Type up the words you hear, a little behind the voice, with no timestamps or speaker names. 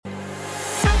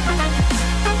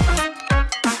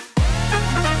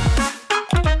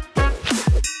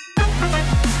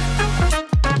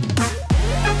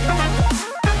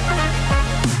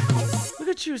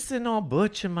sitting all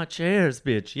butch in my chairs,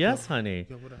 bitch. Yes, honey.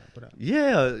 Yo, what up? What up?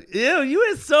 Yeah. Ew, you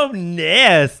are so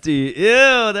nasty.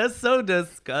 Ew, that's so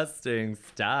disgusting.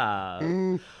 Stop.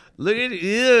 Look at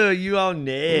you all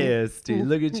nasty.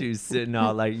 Look at you sitting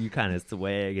all like you kind of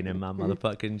swagging in my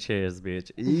motherfucking chairs,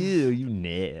 bitch. Ew, you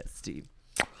nasty.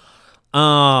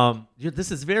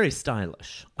 This is very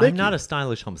stylish. I'm not a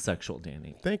stylish homosexual,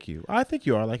 Danny. Thank you. I think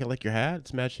you are. I like your hat.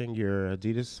 It's matching your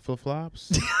Adidas flip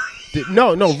flops.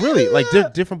 No, really. Like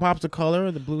different pops of color.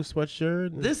 The blue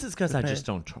sweatshirt. This is because I just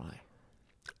don't try.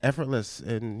 Effortless,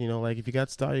 and like if you got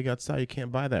style, you got style. You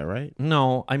can't buy that, right?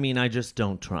 No, I mean I just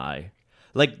don't try.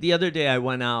 Like the other day, I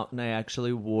went out and I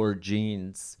actually wore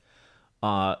jeans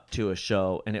to a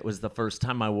show, and it was the first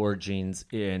time I wore jeans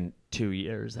in 2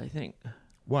 years, I think.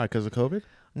 Why? Because of COVID?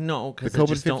 No, because The I COVID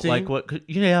just don't 15? like what.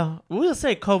 Yeah, we'll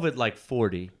say COVID like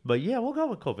 40, but yeah, we'll go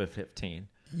with COVID 15.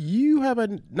 You have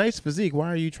a nice physique.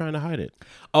 Why are you trying to hide it?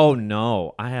 Oh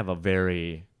no, I have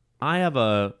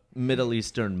a Middle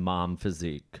Eastern mom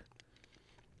physique.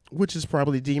 Which is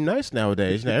probably deemed nice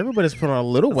nowadays. Now everybody's putting on a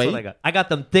little That's weight. what I got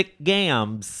them thick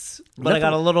gams, but I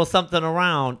got a little something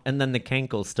around, and then the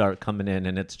cankles start coming in,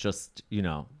 and it's just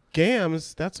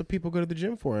Gams, that's what people go to the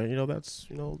gym for. That's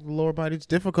the lower body's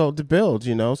difficult to build.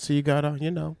 So you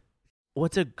gotta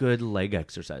What's a good leg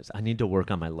exercise? I need to work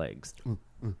on my legs.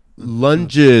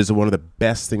 Lunges are one of the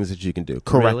best things that you can do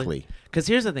correctly. Because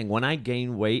here's the thing: when I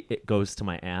gain weight, it goes to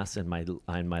my ass and my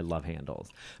love handles.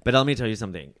 But let me tell you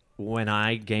something: when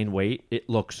I gain weight, it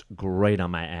looks great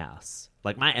on my ass.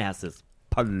 Like my ass is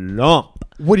plump.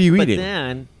 What are you But eating?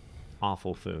 then,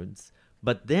 awful foods.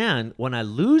 But then when I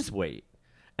lose weight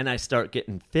and I start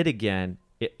getting fit again,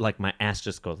 it like my ass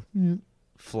just goes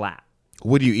flat.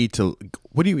 What are you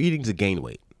eating to gain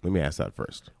weight? Let me ask that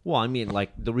first. Well, I mean,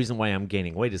 like the reason why I'm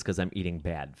gaining weight is because I'm eating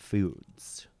bad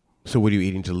foods. So what are you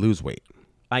eating to lose weight?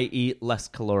 I eat less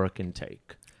caloric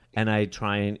intake, and I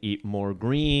try and eat more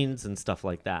greens and stuff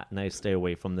like that, and I stay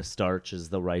away from the starches,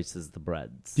 the rices, the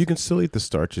breads. You can still eat the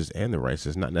starches and the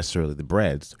rices, not necessarily the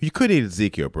breads. You could eat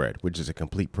Ezekiel bread, which is a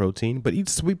complete protein, but eat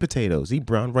sweet potatoes, eat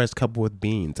brown rice coupled with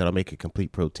beans. That'll make a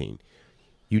complete protein.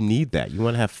 You need that. You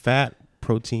want to have fat,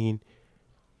 protein.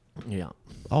 Yeah.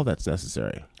 All that's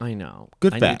necessary. I know.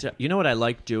 Good I fat. You know what I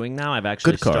like doing now? I've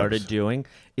actually Good carbs. started doing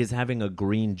is having a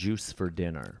green juice for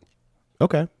dinner.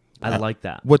 Okay. I like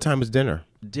that. What time is dinner?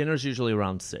 Dinner's usually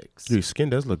around 6. Your skin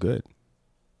does look good.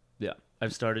 Yeah.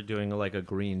 I've started doing like a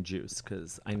green juice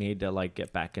because I need to like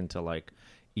get back into like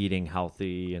eating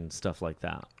healthy and stuff like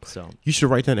that. So. You should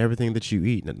write down everything that you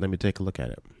eat and let me take a look at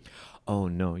it. Oh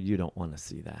no, you don't want to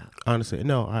see that. Honestly,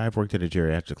 no. I've worked at a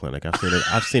geriatric clinic. I've seen it.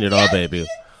 I've seen it all, baby.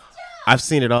 I've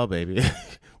seen it all, baby.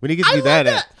 When you get to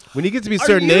be when you get to be a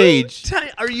certain age.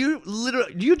 Are you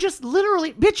literally? You just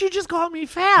literally, bitch! You just called me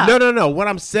fat. No. What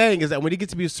I'm saying is that when you get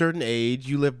to be a certain age,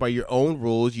 you live by your own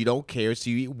rules. You don't care,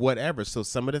 so you eat whatever. So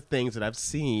some of the things that I've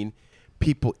seen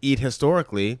people eat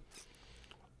historically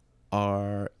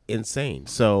are insane.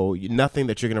 So nothing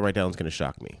that you're going to write down is going to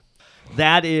shock me.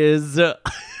 That is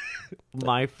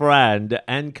my friend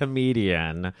and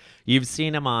comedian. You've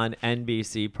seen him on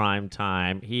NBC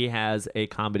Primetime. He has a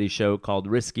comedy show called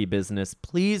Risky Business.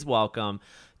 Please welcome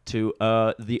to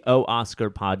the Oscar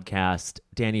podcast,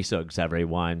 Danny Suggs,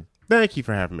 everyone. Thank you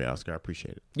for having me, Oscar. I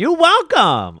appreciate it. You're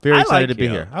welcome. Very I excited like to be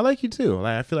you. here. I like you too.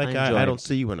 I feel like I I don't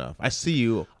see you enough. I see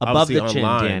you Above the obviously chin,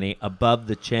 online. Danny. Above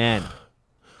the chin.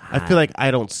 I feel like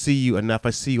I don't see you enough. I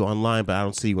see you online, but I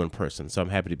don't see you in person. So I'm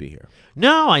happy to be here.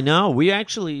 No, I know. We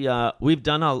actually we've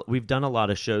done a lot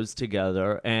of shows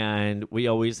together, and we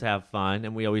always have fun,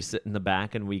 and we always sit in the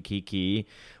back and we kiki.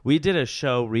 We did a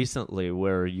show recently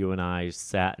where you and I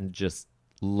sat and just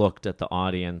looked at the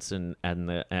audience and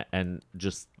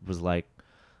just was like,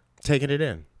 Taking it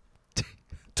in.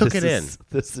 Took it in.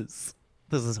 This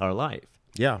is our life.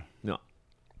 Yeah. No,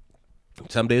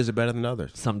 Some days are better than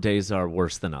others. some days are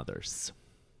worse than others.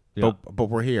 Yeah, But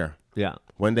we're here. yeah.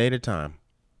 One day at a time.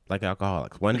 Like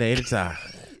alcoholics. One day at a time.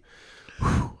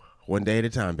 One day at a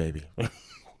time, baby.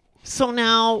 So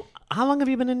now, how long have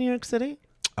you been in New York City?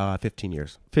 15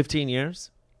 years. 15 years.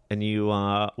 And you,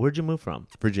 where'd you move from?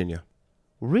 Virginia.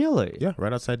 Really? Yeah,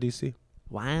 right outside D.C.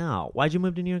 Wow. Why'd you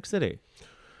move to New York City?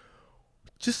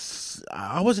 Just,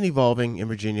 I wasn't evolving in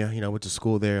Virginia. I went to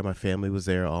school there. My family was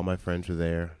there. All my friends were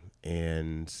there.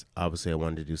 And obviously I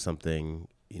wanted to do something,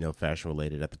 fashion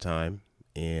related at the time.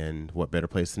 And what better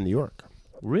place than New York?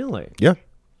 Really? Yeah.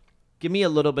 Give me a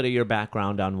little bit of your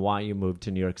background on why you moved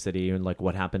to New York City and like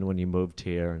what happened when you moved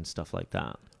here and stuff like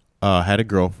that. Had a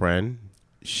girlfriend.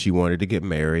 She wanted to get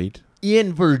married.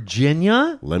 In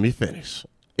Virginia? Let me finish.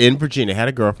 In Virginia, had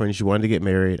a girlfriend. She wanted to get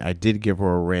married. I did give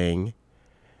her a ring.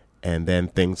 and then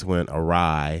things went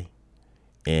awry,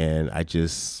 and I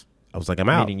was like, I'm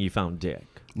out. Meaning you found Dick.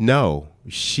 No,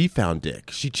 she found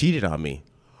Dick. She cheated on me,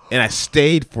 and I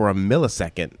stayed for a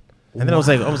millisecond, and then I was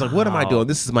like, what am I doing?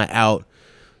 This is my out.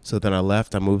 So then I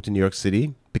left. I moved to New York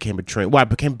City, became a trainer. Well, I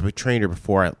became a trainer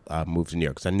before I moved to New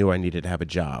York because I knew I needed to have a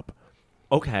job.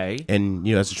 Okay. And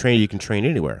as a trainer, you can train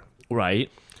anywhere. Right.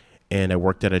 And I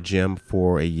worked at a gym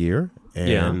for a year,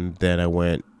 and then I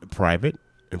went private,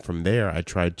 and from there I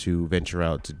tried to venture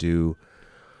out to do,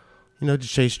 to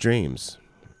chase dreams.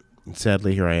 And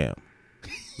sadly, here I am.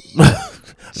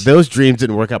 Those dreams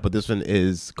didn't work out, but this one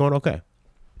is going okay.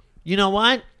 You know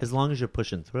what? As long as you're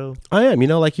pushing through. I am. You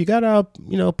gotta,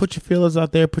 put your feelers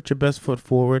out there, put your best foot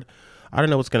forward. I don't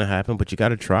know what's gonna happen, but you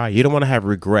gotta try. You don't want to have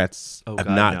regrets of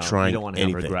not trying. You don't want to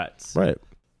anything. have regrets. Right.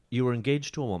 You were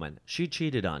engaged to a woman. She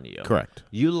cheated on you. Correct.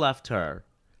 You left her,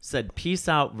 said peace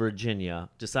out, Virginia,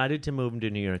 decided to move to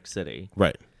New York City.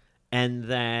 Right. And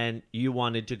then you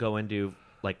wanted to go into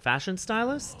like fashion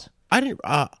stylist? I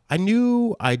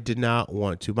knew I did not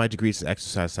want to. My degree is in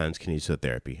exercise science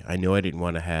kinesiotherapy. I knew I didn't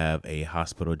want to have a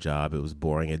hospital job. It was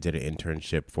boring. I did an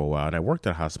internship for a while, and I worked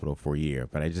at a hospital for a year,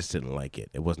 but I just didn't like it.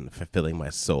 It wasn't fulfilling my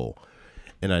soul.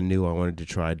 And I knew I wanted to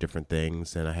try different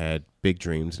things, and I had big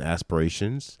dreams and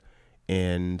aspirations.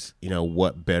 And,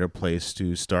 what better place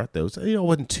to start those? It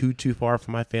wasn't too far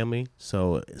from my family,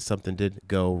 so if something did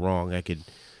go wrong, I could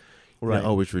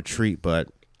always retreat, but...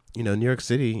 New York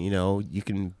City, you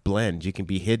can blend, you can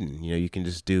be hidden, you can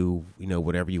just do,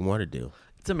 whatever you want to do.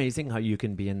 It's amazing how you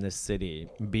can be in this city,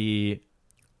 be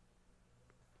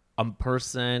a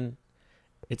person.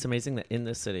 It's amazing that in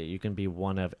this city, you can be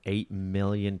one of 8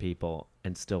 million people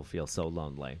and still feel so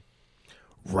lonely.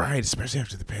 Right, especially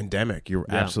after the pandemic. You're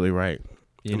absolutely right.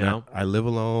 I live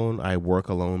alone. I work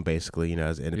alone, basically,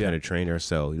 as an independent trainer.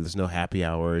 So there's no happy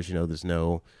hours, there's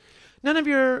no... None of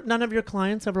your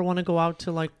clients ever want to go out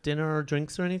to like dinner or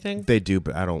drinks or anything? They do,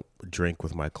 but I don't drink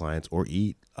with my clients or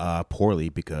eat poorly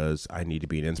because I need to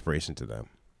be an inspiration to them.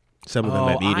 Some of them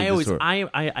have eating disorder.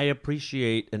 I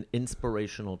appreciate an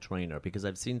inspirational trainer because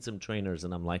I've seen some trainers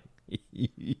and I'm like,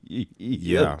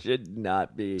 you should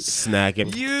not be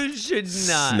snacking. You should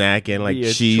not snacking like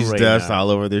cheese dust all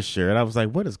over this shirt. I was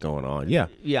like, what is going on?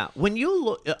 Yeah. When you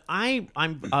look,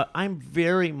 I'm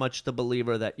very much the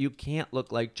believer that you can't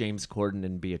look like James Corden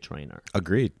and be a trainer.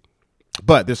 Agreed.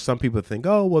 But there's some people that think,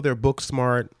 oh, well, they're book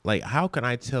smart. Like, how can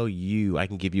I tell you I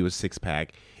can give you a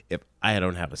 6-pack if I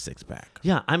don't have a 6-pack?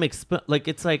 Yeah,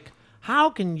 it's like, how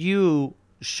can you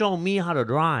show me how to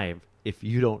drive if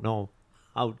you don't know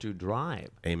how to drive?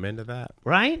 Amen to that.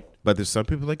 Right? But there's some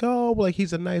people like, oh, well, like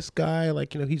he's a nice guy.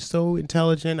 Like, he's so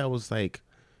intelligent. I was like,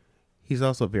 he's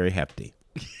also very hefty.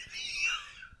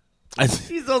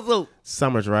 He's also...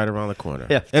 Summer's right around the corner.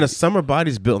 Yeah. And a summer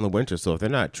body's built in the winter, so if they're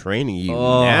not training you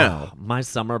now... My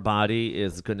summer body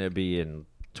is going to be in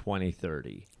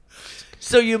 2030.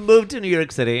 So you moved to New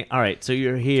York City. All right, so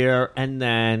you're here. And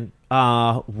then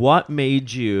what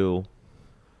made you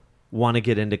want to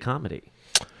get into comedy?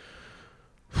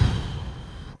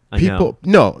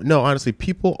 Honestly,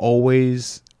 people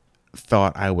always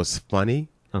thought I was funny.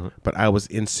 But I was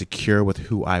insecure with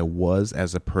who I was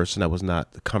as a person. I was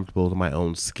not comfortable in my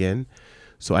own skin.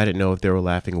 So I didn't know if they were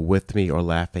laughing with me or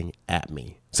laughing at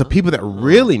me. So people that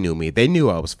really knew me, they knew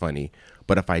I was funny.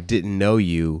 But if I didn't know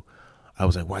you, I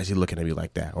was like, why is he looking at me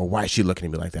like that? Or why is she looking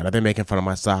at me like that? Are they making fun of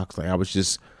my socks? Like I was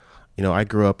just, I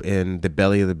grew up in the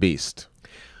belly of the beast.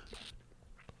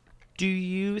 Do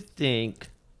you think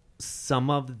some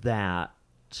of that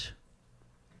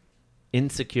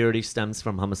insecurity stems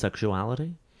from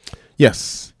homosexuality?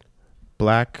 Yes.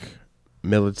 Black,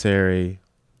 military,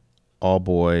 all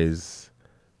boys.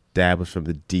 Dad was from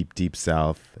the deep, deep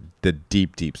South. The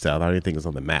deep, deep South. I don't even think it was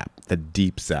on the map. The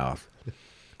deep South.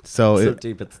 So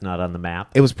deep it's not on the map.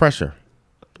 It was pressure.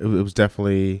 It was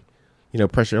definitely,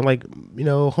 pressure. And like,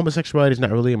 homosexuality is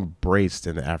not really embraced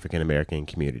in the African American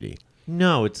community.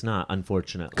 No, it's not,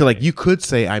 unfortunately. Because like you could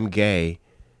say I'm gay,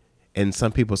 and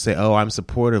some people say, oh, I'm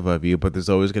supportive of you, but there's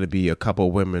always going to be a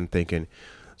couple women thinking,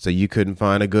 so you couldn't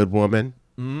find a good woman?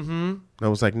 Mm-hmm. I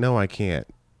was like, no, I can't.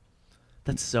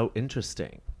 That's so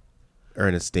interesting.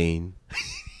 Ernestine.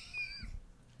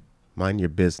 Mind your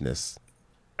business.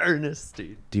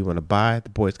 Ernestine. Do you want to buy the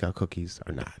Boy Scout cookies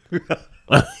or not?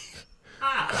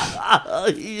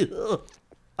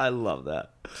 I love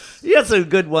that. You got some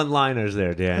good one-liners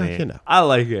there, Danny. I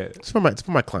like it. It's for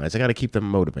my clients. I got to keep them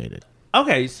motivated.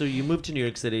 Okay, so you moved to New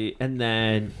York City, and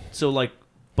then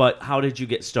but how did you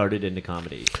get started into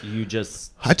comedy?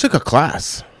 I took a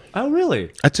class. Oh,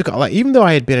 really? Even though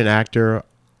I had been an actor,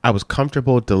 I was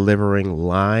comfortable delivering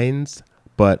lines,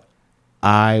 but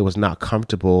I was not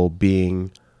comfortable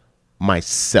being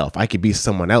myself. I could be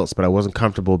someone else, but I wasn't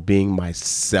comfortable being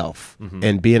myself.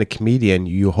 And being a comedian,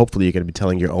 hopefully you're going to be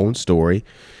telling your own story.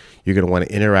 You're going to want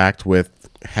to interact with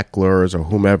hecklers or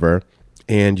whomever,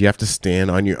 and you have to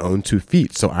stand on your own 2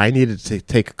 feet. So I needed to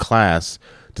take a class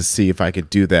to see if I could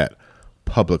do that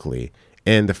publicly.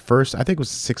 And the first, I think it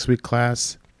was a 6-week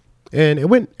class, and it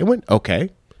went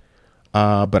okay.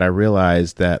 But I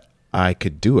realized that I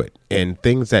could do it. And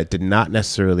things that did not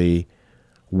necessarily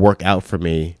work out for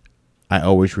me, I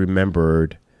always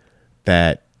remembered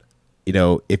that,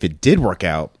 if it did work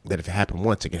out, that if it happened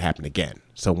once, it could happen again.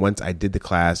 So once I did the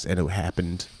class and it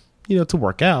happened, to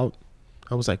work out,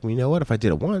 I was like, well, you know what? If I did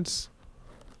it once,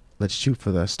 let's shoot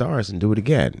for the stars and do it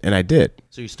again. And I did.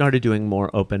 So you started doing more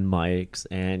open mics,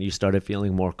 and you started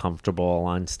feeling more comfortable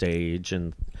on stage.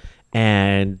 And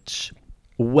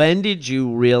when did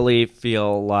you really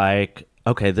feel like,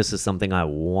 okay, this is something I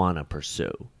want to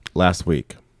pursue? Last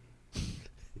week.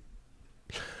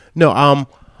 No,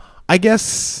 I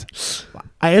guess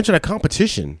I entered a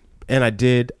competition and I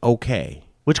did okay.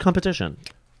 Which competition?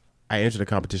 I entered a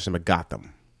competition but got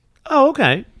them. Oh,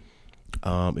 okay.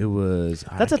 It was.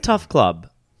 That's a tough club.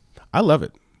 I love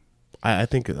it. I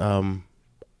think the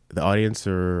audience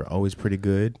are always pretty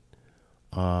good.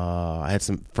 I had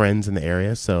some friends in the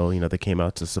area, so they came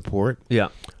out to support. Yeah.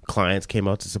 Clients came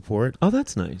out to support. Oh,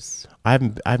 that's nice. I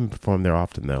haven't performed there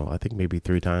often though. I think maybe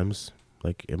 3 times.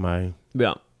 Like in my.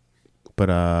 Yeah.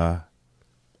 But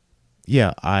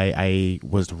yeah, I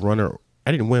was the runner.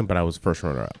 I didn't win, but I was first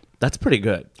runner up. That's pretty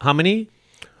good. How many?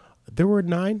 There were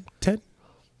 9, 10.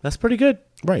 That's pretty good.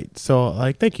 Right.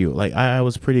 So thank you. I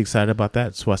was pretty excited about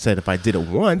that. So I said if I did it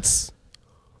once,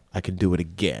 I could do it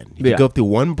again. If you go through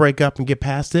one breakup and get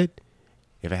past it,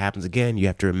 if it happens again, you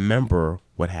have to remember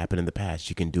what happened in the past.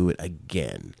 You can do it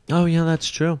again. Oh, yeah, that's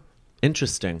true.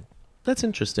 Interesting. That's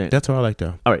interesting. That's what I like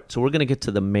to. All right, so we're going to get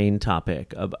to the main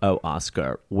topic of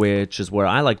Oscar, which is where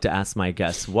I like to ask my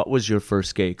guests, what was your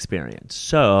first gay experience?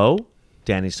 So,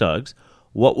 Danny Suggs,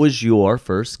 what was your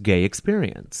first gay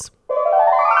experience?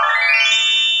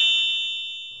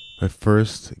 My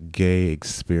first gay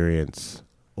experience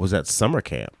was at summer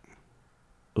camp.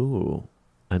 Ooh,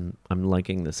 I'm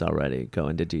liking this already. Go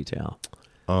into detail.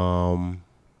 My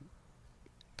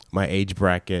age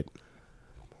bracket,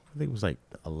 I think it was like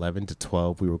 11 to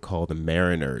 12. We were called the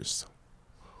Mariners.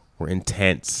 We're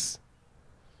intense.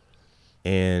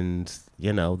 And,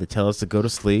 they tell us to go to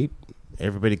sleep.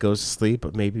 Everybody goes to sleep,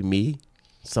 but maybe me,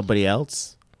 somebody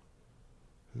else.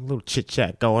 A little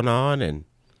chit-chat going on, and,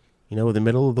 in the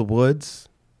middle of the woods.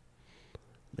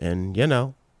 And,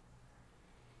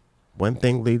 one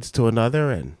thing leads to another,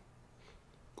 and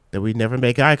then we never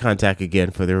make eye contact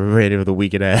again for the remainder of the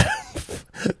week and a half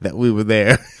that we were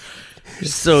there.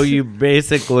 So you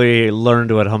basically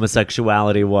learned what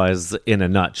homosexuality was in a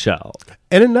nutshell.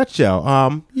 In a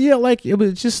nutshell, it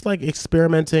was just like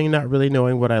experimenting, not really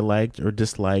knowing what I liked or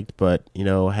disliked, but,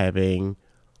 having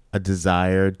a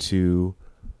desire to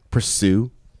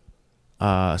pursue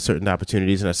certain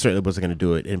opportunities. And I certainly wasn't going to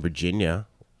do it in Virginia,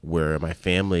 where my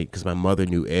family, because my mother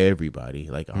knew everybody.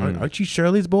 Like, aren't you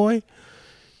Shirley's boy?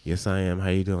 Yes, I am. How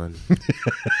you doing?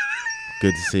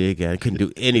 Good to see you again. I couldn't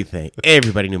do anything.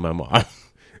 Everybody knew my mom.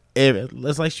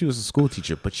 It's like she was a school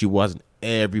teacher, but she wasn't.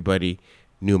 Everybody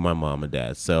knew my mom and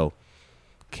dad. So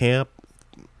camp,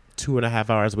 2.5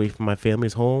 hours away from my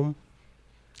family's home.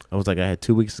 I was like, I had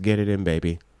 2 weeks to get it in,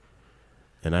 baby.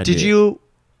 And I did. Did you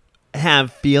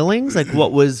have feelings? Like,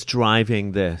 what was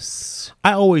driving this?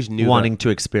 I always knew wanting to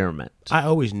experiment. I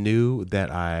always knew that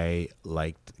I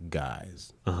liked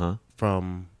guys. Uh-huh.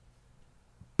 From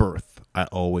birth. I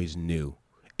always knew.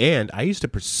 And I used to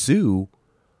pursue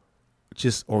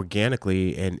just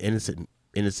organically, and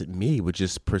innocent me would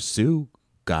just pursue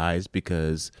guys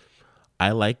because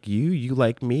I like you, you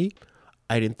like me.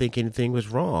 I didn't think anything was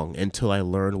wrong until I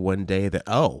learned one day that,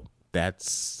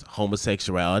 that's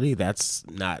homosexuality. That's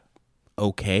not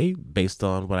okay based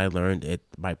on what I learned at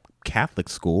my Catholic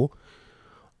school.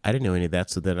 I didn't know any of that,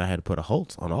 so then I had to put a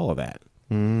halt on all of that.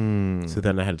 So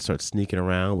then I had to start sneaking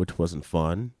around, which wasn't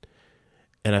fun.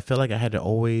 And I felt like I had to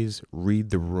always read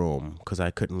the room because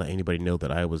I couldn't let anybody know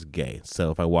that I was gay.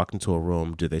 So if I walked into a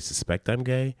room, do they suspect I'm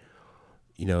gay?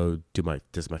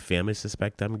 Does my family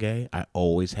suspect I'm gay? I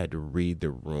always had to read the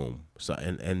room. So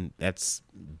and that's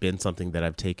been something that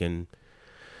I've taken.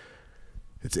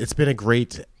 It's been a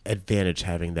great advantage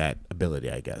having that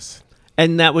ability, I guess.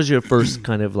 And that was your first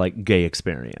kind of like gay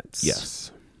experience.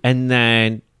 Yes. And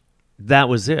then that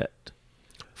was it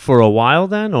for a while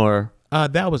then, or?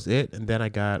 That was it. And then I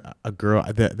got a girl.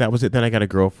 That was it. Then I got a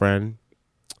girlfriend.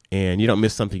 and you don't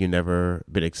miss something you've never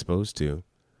been exposed to.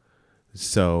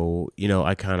 So,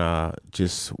 I kind of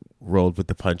just rolled with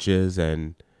the punches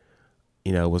and,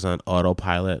 was on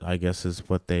autopilot, I guess is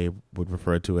what they would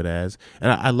refer to it as.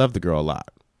 And I love the girl a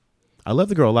lot. I love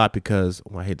the girl a lot because,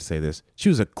 I hate to say this, she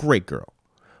was a great girl,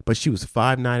 but she was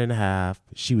 5'9.5".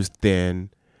 She was thin,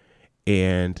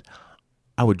 and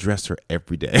I would dress her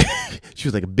every day. She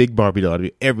was like a big Barbie doll to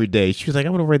me every day. She was like,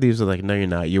 "I'm going to wear these." I was like, "No, you're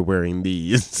not. You're wearing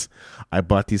these." I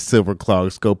bought these silver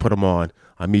clogs. Go put them on.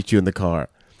 I'll meet you in the car.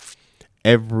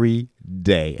 Every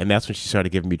day. And that's when she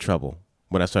started giving me trouble.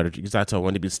 When I started, because I told her I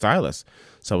wanted to be a stylist.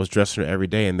 So I was dressing her every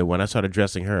day. And then when I started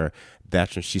dressing her,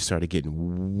 that's when she started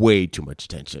getting way too much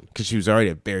attention. Because she was already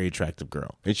a very attractive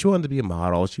girl. And she wanted to be a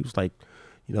model. She was like,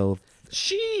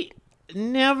 She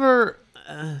never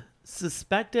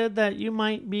suspected that you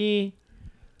might be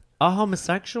a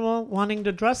homosexual wanting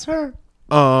to dress her?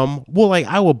 Well, like,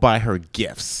 I will buy her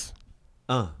gifts.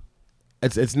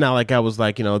 It's not like I was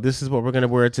like, this is what we're going to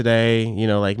wear today.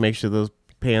 Like, make sure those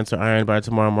pants are ironed by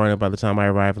tomorrow morning by the time I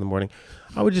arrive in the morning.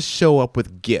 I would just show up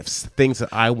with gifts, things that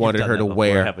I wanted her to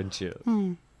wear. Haven't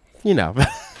you?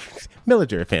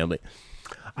 Military family.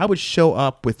 I would show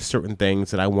up with certain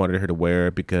things that I wanted her to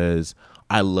wear because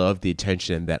I loved the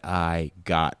attention that I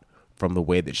got from the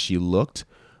way that she looked.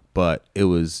 But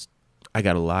I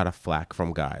got a lot of flack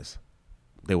from guys.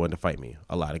 They wanted to fight me.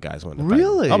 A lot of guys wanted to fight me.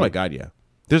 Really? Oh my God, yeah.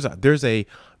 There's a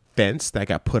fence that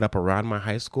got put up around my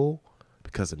high school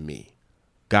because of me.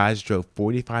 Guys drove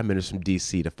 45 minutes from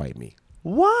D.C. to fight me.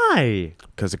 Why?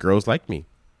 Because the girls liked me.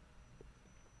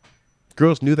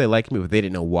 Girls knew they liked me, but they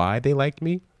didn't know why they liked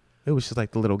me. It was just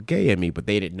like the little gay in me, but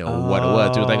they didn't know what it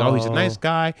was. It was like, oh, he's a nice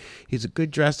guy. He's a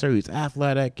good dresser. He's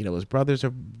athletic. His brothers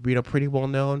are, pretty well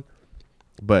known.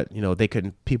 But,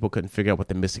 people couldn't figure out what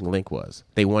the missing link was.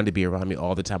 They wanted to be around me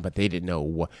all the time, but they didn't know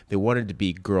what. They wanted to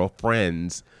be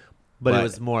girlfriends. But it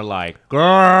was more like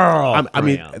girl. I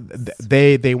mean,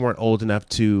 they weren't old enough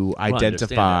to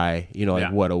identify,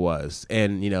 what it was.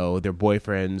 And, their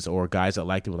boyfriends or guys that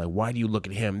liked it were like, why do you look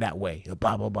at him that way?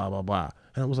 Blah, blah, blah, blah, blah.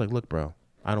 And I was like, look, bro,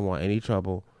 I don't want any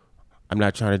trouble. I'm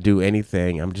not trying to do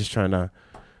anything. I'm just trying to,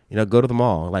 go to the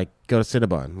mall, like go to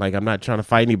Cinnabon. Like, I'm not trying to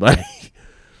fight anybody.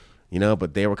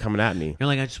 But they were coming at me. You're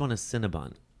like, I just want a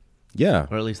Cinnabon. Yeah.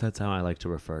 Or at least that's how I like to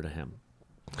refer to him.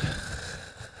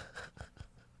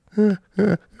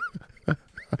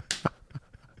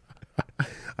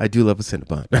 I do love a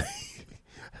Cinnabon.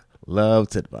 Love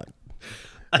Cinnabon.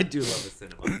 I do love a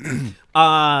Cinnabon.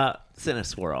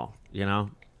 Cinnaswirl,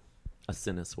 A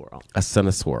Cinnaswirl. A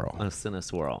Cinnaswirl. A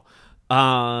Cinnaswirl.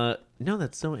 No,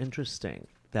 that's so interesting.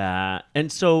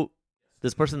 And so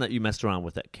this person that you messed around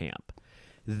with at camp,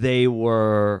 they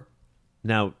were...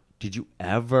 Now, did you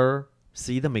ever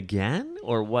see them again,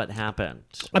 or what happened?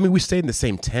 I mean, we stayed in the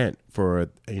same tent for,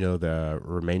 the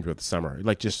remainder of the summer.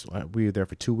 Like, we were there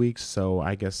for 2 weeks, so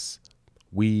I guess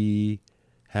we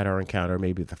had our encounter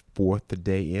maybe the fourth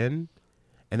day in,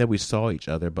 and then we saw each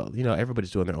other. But, everybody's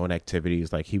doing their own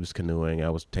activities. Like, he was canoeing, I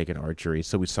was taking archery,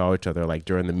 so we saw each other, like,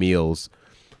 during the meals.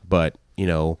 But,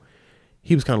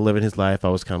 he was kind of living his life. I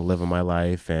was kind of living my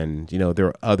life. And, there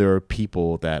were other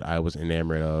people that I was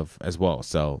enamored of as well.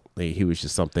 So he was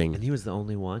just something. And he was the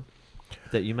only one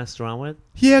that you messed around with?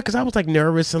 Yeah, because I was like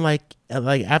nervous. And like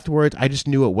afterwards, I just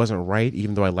knew it wasn't right.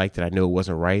 Even though I liked it, I knew it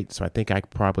wasn't right. So I think I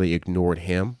probably ignored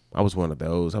him. I was one of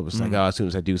those. I was like, as soon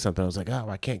as I do something, I was like,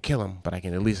 I can't kill him, but I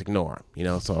can at least ignore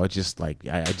him. So I just like,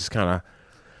 I just kind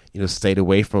of, stayed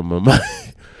away from him.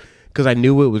 Because I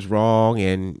knew it was wrong,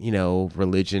 and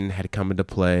religion had come into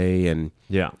play, and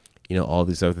all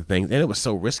these other things, and it was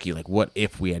so risky. Like, what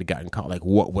if we had gotten caught? Like,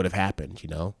 what would have happened?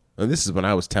 And this is when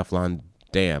I was Teflon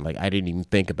Dan. Like, I didn't even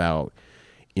think about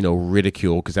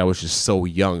ridicule because I was just so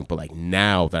young. But like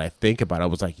now that I think about it, I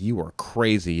was like, you were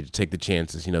crazy to take the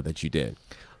chances that you did.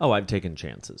 Oh, I've taken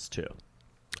chances too.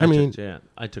 I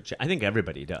think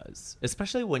everybody does,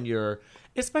 especially when you're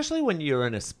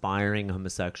an aspiring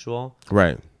homosexual,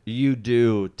 right? You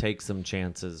do take some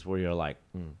chances where you're like,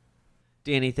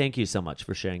 Danny, thank you so much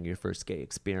for sharing your first gay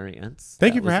experience.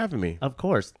 Thank you for having me. Of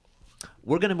course.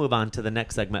 We're going to move on to the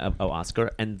next segment of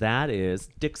Oscar, and that is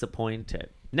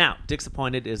Dixappointed. Now,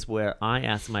 Dixappointed is where I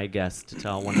ask my guests to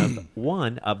tell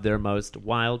one of their most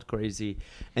wild, crazy,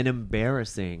 and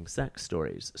embarrassing sex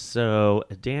stories. So,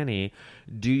 Danny,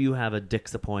 do you have a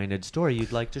Dixappointed story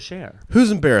you'd like to share? Who's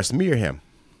embarrassed, me or him?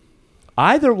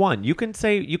 Either one. You can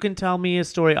tell me a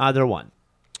story, either one.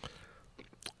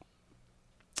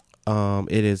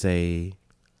 It is a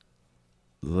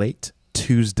late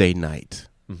Tuesday night.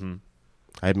 Mm-hmm.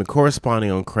 I had been corresponding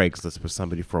on Craigslist with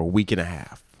somebody for a week and a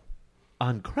half.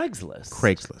 On Craigslist?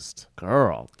 Craigslist.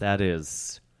 Girl, that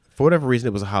is for whatever reason,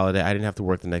 it was a holiday. I didn't have to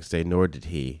work the next day, nor did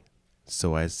he.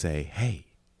 So I say, hey,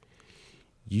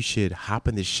 you should hop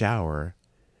in the shower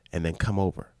and then come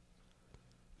over.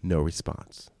 No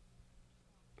response.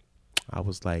 I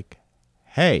was like,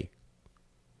 hey,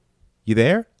 you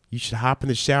there? You should hop in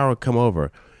the shower and come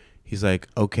over. He's like,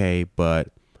 okay, but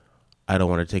I don't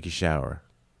want to take a shower.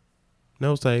 And I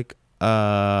was like,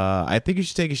 I think you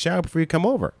should take a shower before you come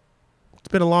over. It's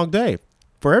been a long day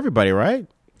for everybody, right?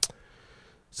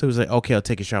 So he was like, okay, I'll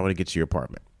take a shower when I get to your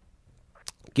apartment.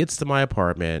 Gets to my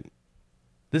apartment.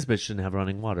 This bitch didn't have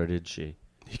running water, did she?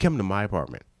 He come to my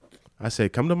apartment. I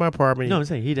said, come to my apartment. No, I'm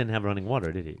saying he didn't have running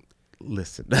water, did he?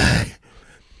 Listen.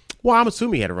 Well, I'm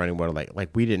assuming he had a running water. Like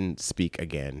we didn't speak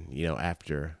again,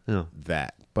 after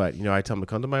that. But, I tell him to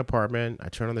come to my apartment. I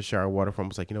turn on the shower water for him. I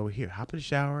was like, here, hop in the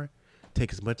shower.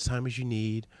 Take as much time as you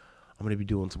need. I'm going to be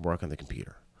doing some work on the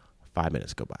computer. 5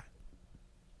 minutes go by.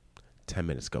 10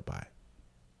 minutes go by.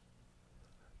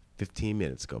 15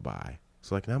 minutes go by.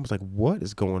 So I was like, what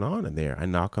is going on in there? I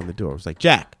knock on the door. I was like,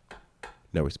 Jack.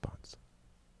 No response.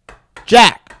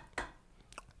 Jack.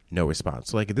 No response.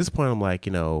 So at this point, I'm like,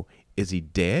 is he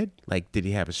dead? Did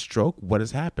he have a stroke? What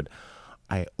has happened?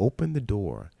 I open the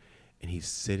door and he's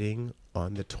sitting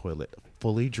on the toilet,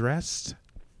 fully dressed,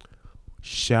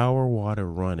 shower water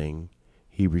running.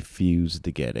 He refused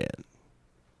to get in.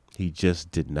 He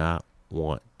just did not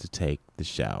want to take the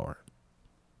shower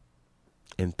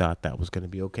and thought that was going to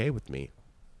be okay with me.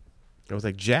 I was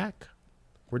like, Jack,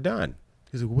 we're done.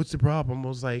 He's like, what's the problem? I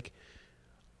was like,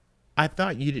 I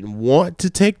thought you didn't want to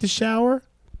take the shower,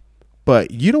 but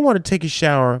you don't want to take a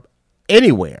shower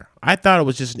anywhere. I thought it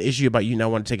was just an issue about you not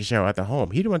wanting to take a shower at the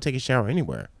home. He didn't want to take a shower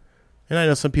anywhere. And I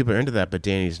know some people are into that, but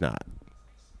Danny's not.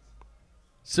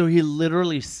 So he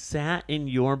literally sat in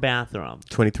your bathroom.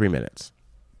 23 minutes.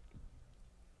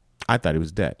 I thought he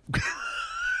was dead.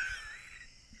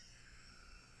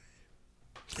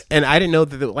 And I didn't know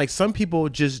that, some people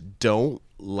just don't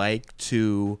like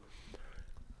to.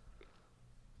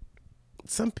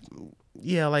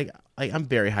 I'm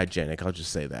very hygienic. I'll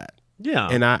just say that. Yeah.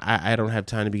 And I don't have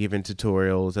time to be giving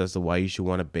tutorials as to why you should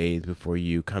want to bathe before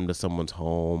you come to someone's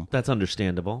home. That's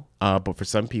understandable. But for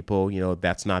some people,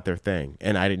 that's not their thing.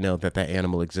 And I didn't know that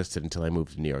animal existed until I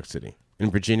moved to New York City.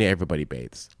 In Virginia, everybody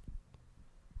bathes.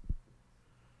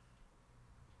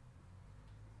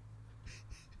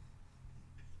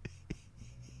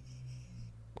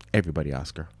 Everybody,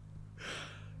 Oscar.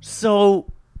 So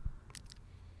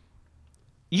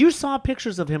you saw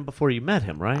pictures of him before you met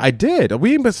him, right? I did.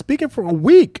 We've been speaking for a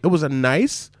week. It was a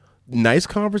nice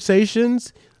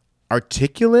conversations,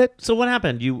 articulate. So what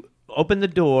happened? You opened the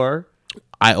door.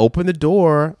 I opened the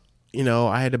door.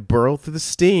 I had to burrow through the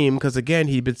steam because, again,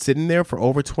 he'd been sitting there for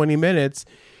over 20 minutes.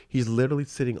 He's literally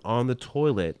sitting on the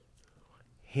toilet,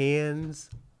 hands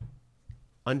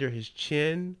under his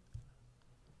chin,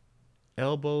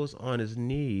 elbows on his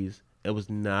knees. It was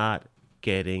not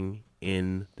getting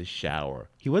in the shower.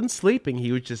 He wasn't sleeping.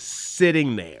 He was just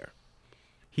sitting there.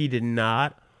 He did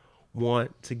not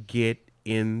want to get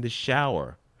in the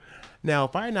shower. Now,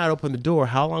 if I had not opened the door,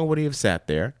 how long would he have sat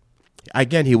there?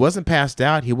 Again, he wasn't passed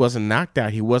out. He wasn't knocked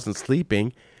out. He wasn't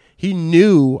sleeping. He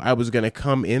knew I was going to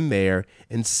come in there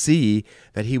and see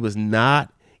that he was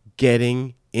not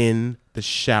getting in the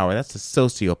shower. That's a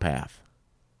sociopath.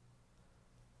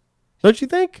 Don't you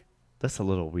think? That's a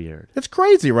little weird. That's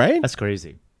crazy, right? That's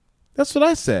crazy. That's what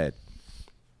I said.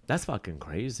 That's fucking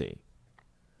crazy.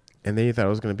 And then he thought it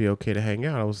was going to be okay to hang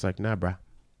out. I was like, nah, bruh.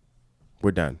 We're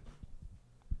done.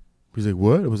 He's like,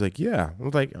 what? I was like, yeah. I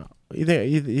was like, you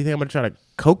think I'm going to try to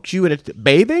coax you into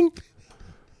bathing?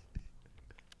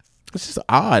 It's just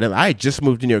odd. I just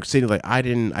moved to New York City. I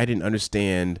didn't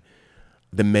understand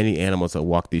the many animals that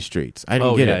walk these streets. I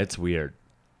didn't get it. It's weird.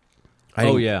 I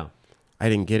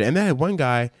didn't get it. And then I had one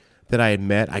guy that I had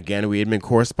met. Again, we had been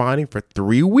corresponding for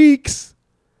 3 weeks.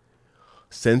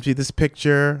 Sends me this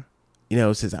picture.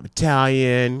 Says I'm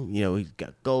Italian. He's got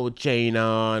a gold chain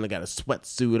on. I got a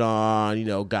sweatsuit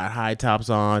on. Got high tops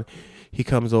on. He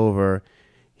comes over.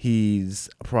 He's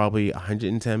probably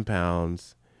 110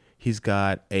 pounds. He's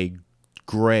got a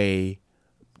gray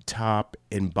top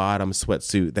and bottom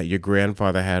sweatsuit that your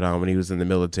grandfather had on when he was in the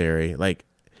military.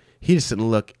 He just didn't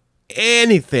look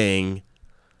anything,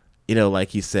 like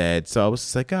he said. So I was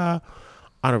just like, I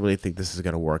don't really think this is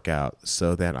going to work out.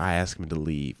 So then I asked him to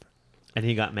leave. And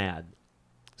he got mad.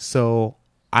 So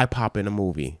I pop in a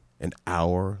movie an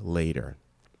hour later.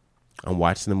 I'm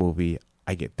watching the movie.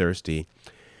 I get thirsty.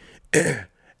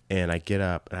 And I get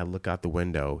up and I look out the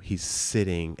window. He's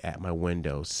sitting at my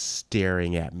window,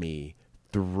 staring at me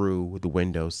through the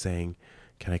window saying,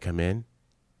 can I come in?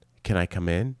 Can I come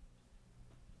in?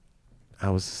 I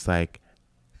was just like,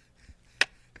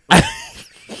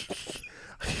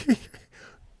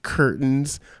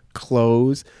 curtains,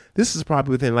 clothes. This is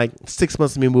probably within like 6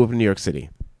 months of me moving to New York City.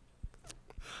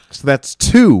 So that's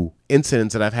 2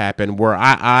 incidents that have happened where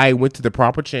I went to the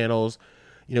proper channels.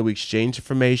 You know, we exchanged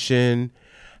information,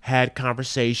 had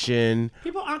conversation.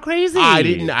 People are crazy. I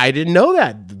didn't know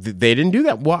that. They didn't do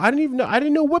that. Well, I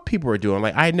didn't know what people were doing.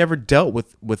 Like, I had never dealt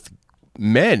with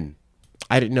men.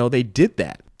 I didn't know they did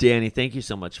that. Danny, thank you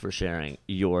so much for sharing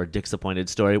your disappointed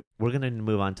story. We're going to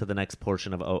move on to the next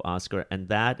portion of Oh Oscar, and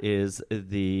that is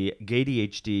the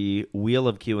GayDHD Wheel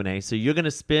of Q&A. So you're going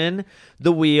to spin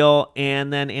the wheel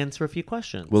and then answer a few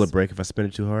questions. Will it break if I spin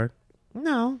it too hard?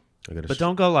 No. But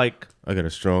don't go like... I got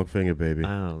a strong finger, baby.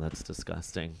 Oh, that's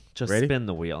disgusting. Just Ready? spin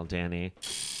the wheel, Danny.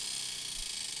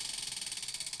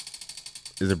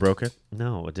 Is it broken?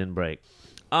 No, it didn't break.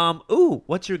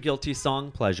 What's your guilty song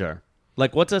pleasure?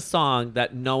 Like, what's a song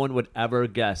that no one would ever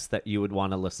guess that you would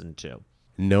want to listen to?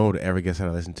 No one would ever guess how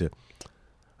to listen to.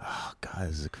 Oh, God,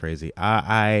 this is crazy.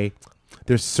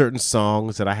 There's certain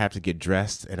songs that I have to get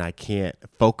dressed and I can't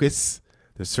focus.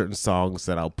 There's certain songs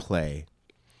that I'll play.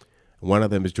 One of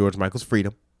them is George Michael's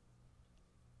Freedom.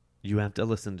 You have to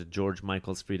listen to George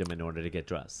Michael's Freedom in order to get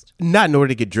dressed. Not in order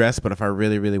to get dressed, but if I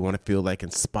really, really want to feel like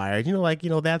inspired,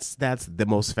 that's the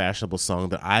most fashionable song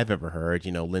that I've ever heard.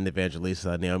 Linda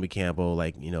Evangelista, Naomi Campbell,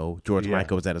 George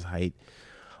Michael was at his height.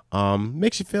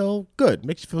 Makes you feel good,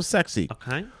 makes you feel sexy.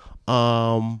 Okay.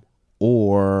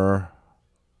 Or,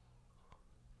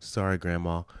 sorry,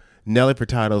 Grandma, Nelly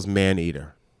Furtado's Man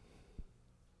Eater.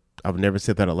 I've never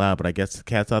said that aloud, but I guess the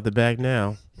cat's out the bag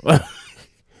now.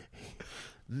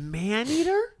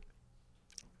 Man-eater?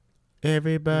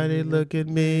 Everybody look at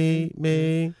me.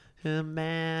 A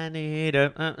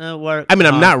man-eater. Work. I mean,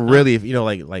 I'm not really,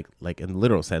 like in the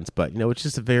literal sense, but, it's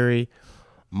just a very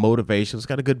motivational. It's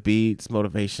got a good beat. It's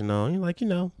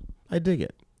motivational. I dig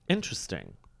it.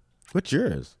 Interesting. What's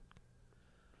yours?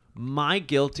 My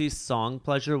guilty song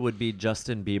pleasure would be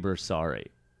Justin Bieber, Sorry.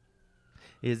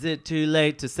 Is it too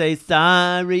late to say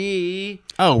sorry?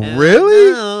 Oh,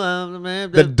 really?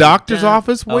 The doctor's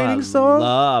office waiting song? I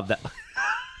love that.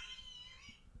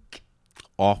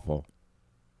 Awful.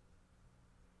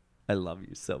 I love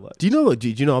you so much. Do you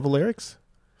know all the lyrics?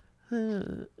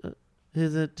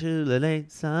 Is it too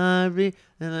late? Sorry.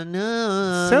 And I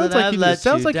know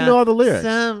Sounds like you know all the lyrics.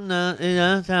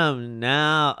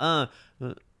 Now.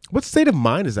 What state of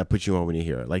mind does that put you on when you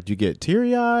hear it? Like, do you get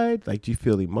teary-eyed? Like, do you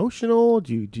feel emotional?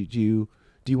 Do you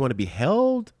want to be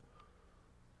held?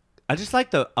 I just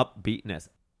like the upbeatness.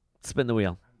 Spin the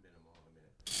wheel.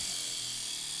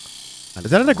 Is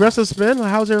that an aggressive spin?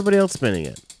 How's everybody else spinning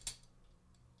it?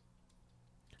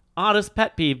 Oddest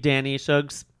pet peeve, Danny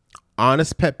Suggs.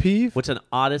 Honest pet peeve? What's an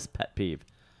oddest pet peeve?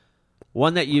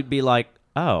 One that you'd be like,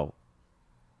 oh.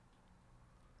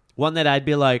 One that I'd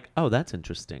be like, oh, that's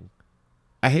interesting.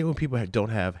 I hate when people don't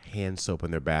have hand soap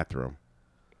in their bathroom.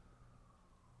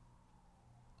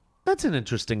 That's an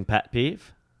interesting pet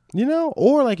peeve.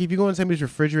 Or like if you go in somebody's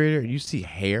refrigerator and you see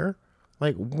hair,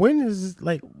 like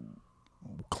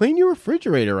clean your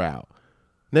refrigerator out.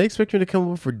 They expect me to come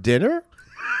over for dinner?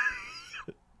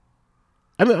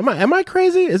 I mean, am I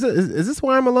crazy? Is this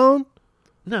why I'm alone?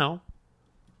 No.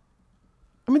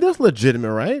 I mean, that's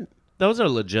legitimate, right? Those are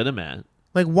legitimate.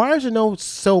 Like, why is there no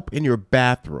soap in your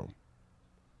bathroom?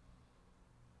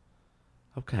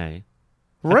 Okay.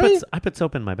 Right? I put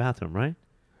soap in my bathroom, right?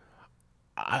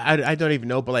 I don't even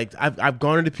know, but like I've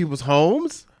gone into people's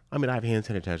homes. I mean, I have hand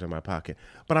sanitizer in my pocket,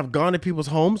 but I've gone to people's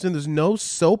homes and there's no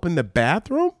soap in the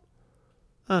bathroom.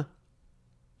 Huh.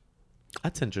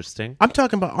 That's interesting. I'm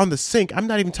talking about on the sink. I'm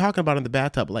not even talking about in the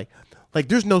bathtub. Like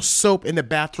there's no soap in the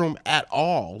bathroom at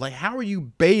all. Like, how are you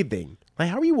bathing? Like,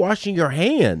 how are you washing your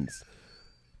hands?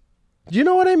 Do you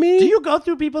know what I mean? Do you go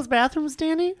through people's bathrooms,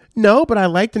 Danny? No, but I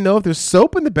like to know if there's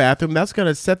soap in the bathroom. That's going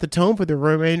to set the tone for the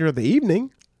remainder of the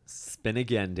evening. Spin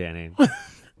again, Danny. I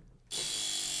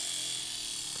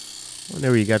wonder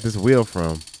where you got this wheel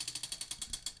from.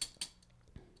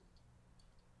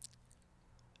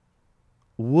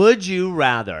 Would you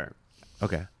rather?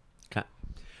 Okay.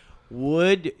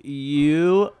 Would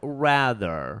you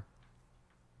rather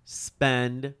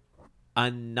spend a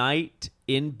night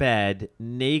in bed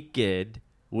naked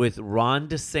with Ron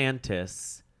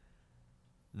DeSantis,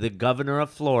 the governor of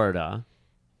Florida,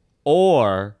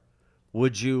 or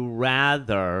would you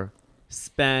rather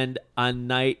spend a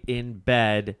night in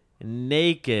bed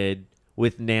naked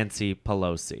with Nancy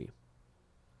Pelosi?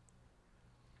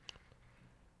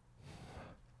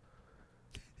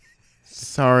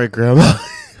 Sorry, Grandma.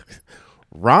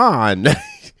 Ron.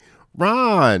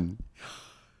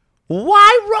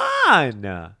 Why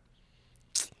Ron?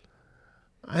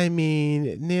 I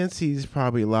mean, Nancy's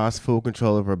probably lost full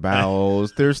control of her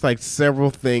bowels. There's like several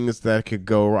things that could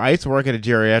go wrong. I used to work at a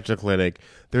geriatric clinic.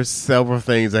 There's several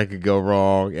things that could go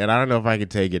wrong, and I don't know if I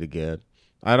could take it again.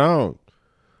 I don't.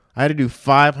 I had to do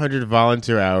 500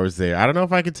 volunteer hours there. I don't know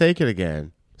if I could take it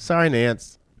again. Sorry,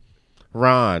 Nance.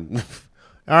 Ron.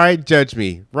 All right, judge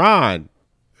me. Ron.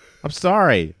 I'm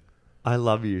sorry. I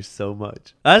love you so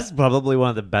much. That's probably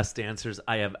one of the best answers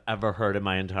I have ever heard in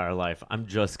my entire life. I'm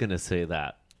just going to say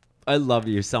that. I love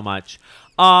you so much.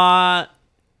 Danny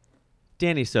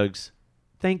Suggs,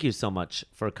 thank you so much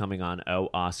for coming on Oh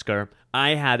Oscar. I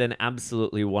had an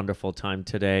absolutely wonderful time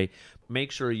today.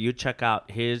 Make sure you check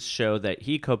out his show that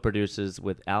he co-produces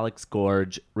with Alex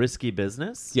Gorge, Risky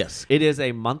Business. Yes. It is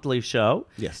a monthly show.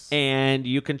 Yes. And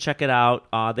you can check it out.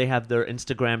 They have their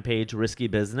Instagram page, Risky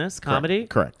Business Comedy.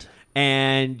 Correct.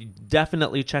 And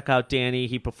definitely check out Danny.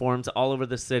 He performs all over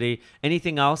the city.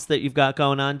 Anything else that you've got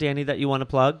going on, Danny, that you want to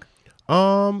plug?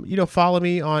 Follow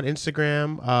me on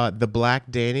Instagram, The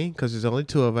Black Danny, because there's only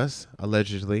two of us,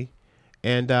 allegedly.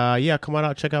 And come on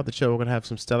out, check out the show. We're gonna have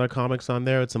some stellar comics on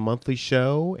there. It's a monthly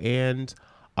show, and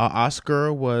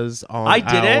Oscar was on. I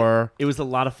did our it. It was a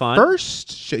lot of fun.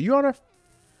 First show. You on our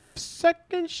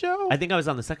second show? I think I was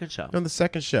on the second show. On the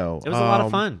second show, It was a lot of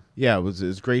fun. Yeah, it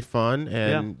was great fun,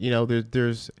 and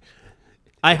there's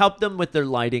I helped them with their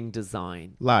lighting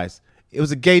design. lies. It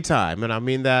was a gay time, and I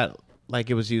mean that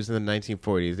like it was used in the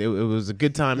 1940s. It was a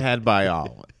good time had by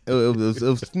all. It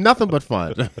was nothing but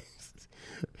fun.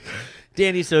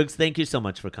 Danny Suggs, thank you so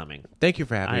much for coming. Thank you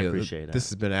for having me. I appreciate it. This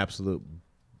has been an absolute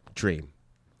dream.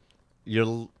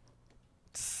 You're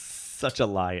such a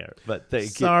liar, but thank you.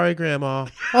 Sorry, Grandma.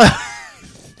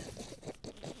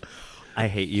 I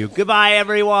hate you. Goodbye,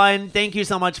 everyone. Thank you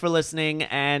so much for listening,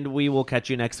 and we will catch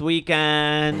you next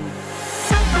weekend.